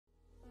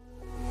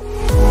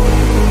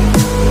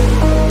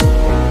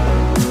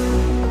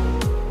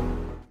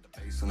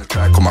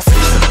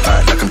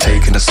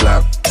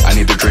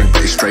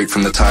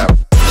from the tap.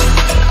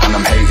 And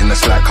I'm hating the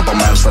slack, couple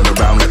man slide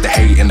around like they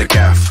hate in the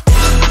gaff.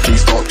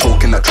 Please stop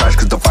talking that trash,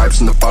 cause the vibes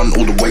in the front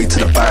all the way to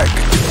the back.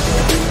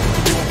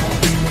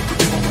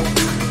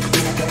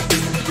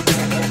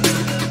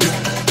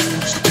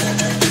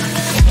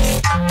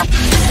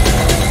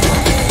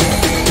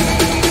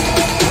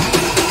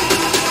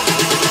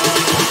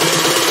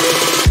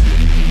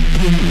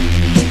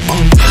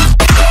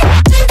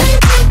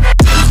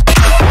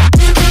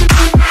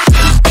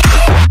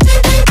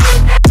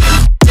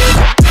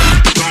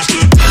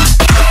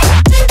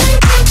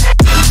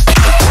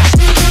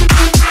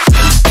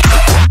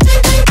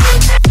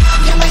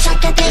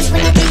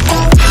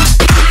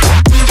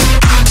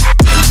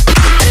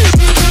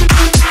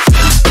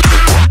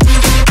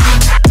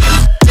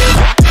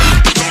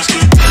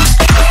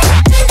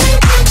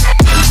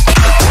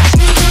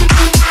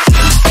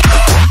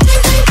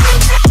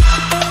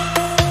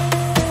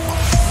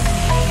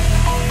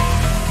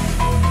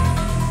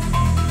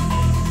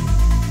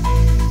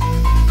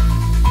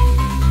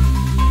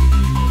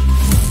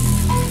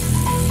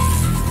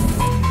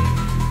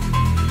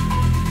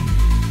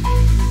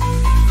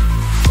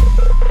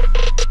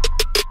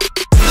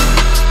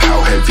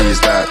 Is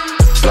that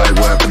light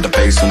work with the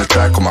bass on the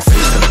track, on my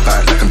face to the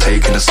back like I'm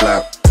taking a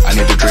slap. I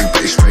need a drink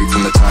but it's straight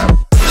from the tap.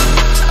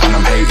 And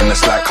I'm hating the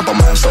slack, couple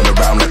man slide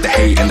around like they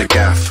hate in the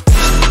gaff.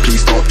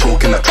 Please stop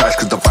talking that trash,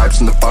 cause the vibes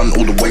in the front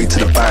all the way to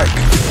the back.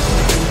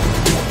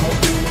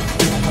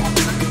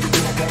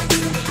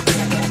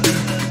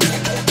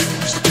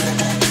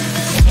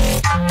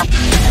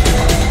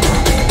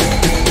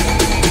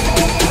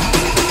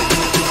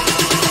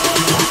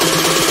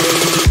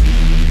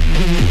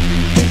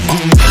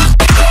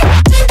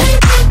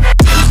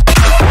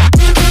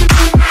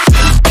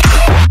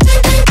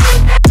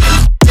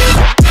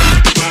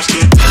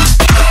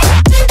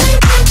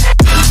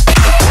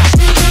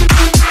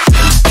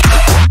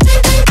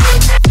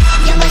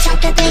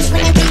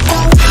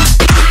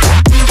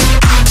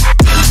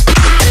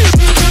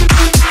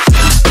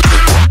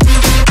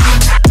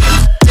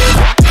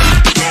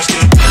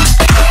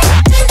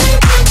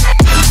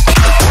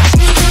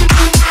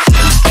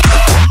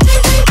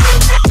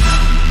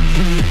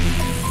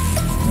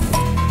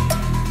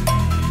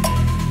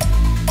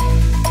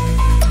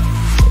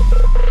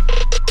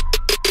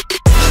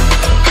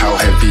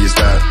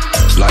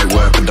 Light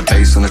work with the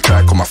bass on the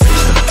track, on my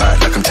face to the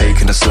back like I'm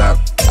taking a slap.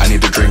 I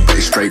need a drink but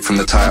it's straight from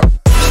the tap.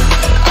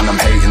 And I'm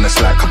hating the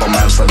slack, couple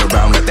man slide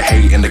around like they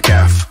hate in the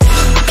gaff.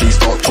 Please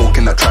stop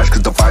talking that trash,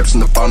 cause the vibes in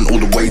the front all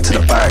the way to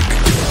the back.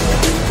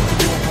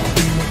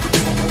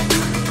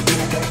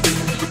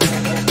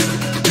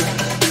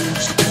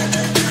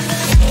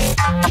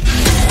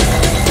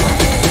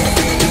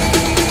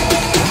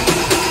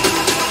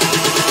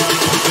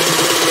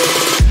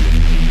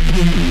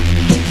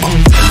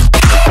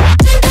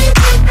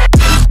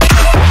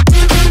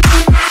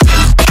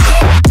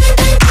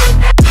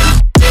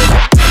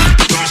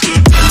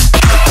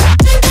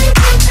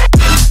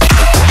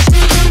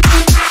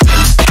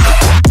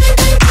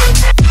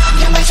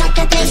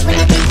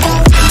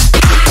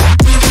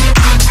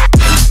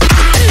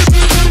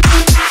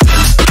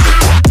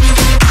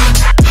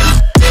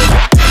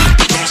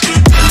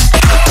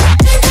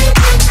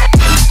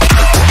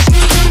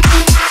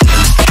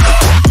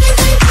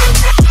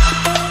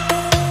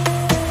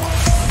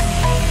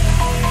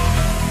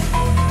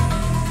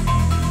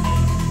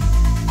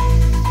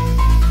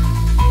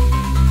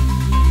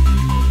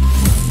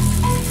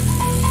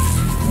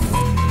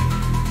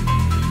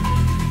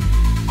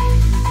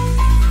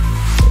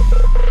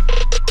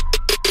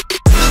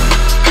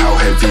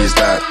 Is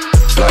that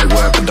light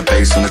work with the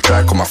bass on the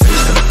track, on my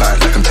face to the back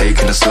like I'm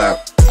taking a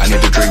slap. I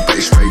need a drink but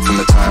it's straight from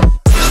the tap.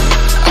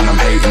 And I'm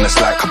hating the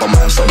slack, couple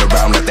man slide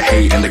around like they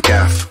hate in the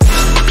gaff.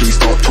 Please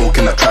stop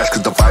talking that trash,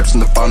 cause the vibes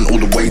in the front all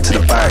the way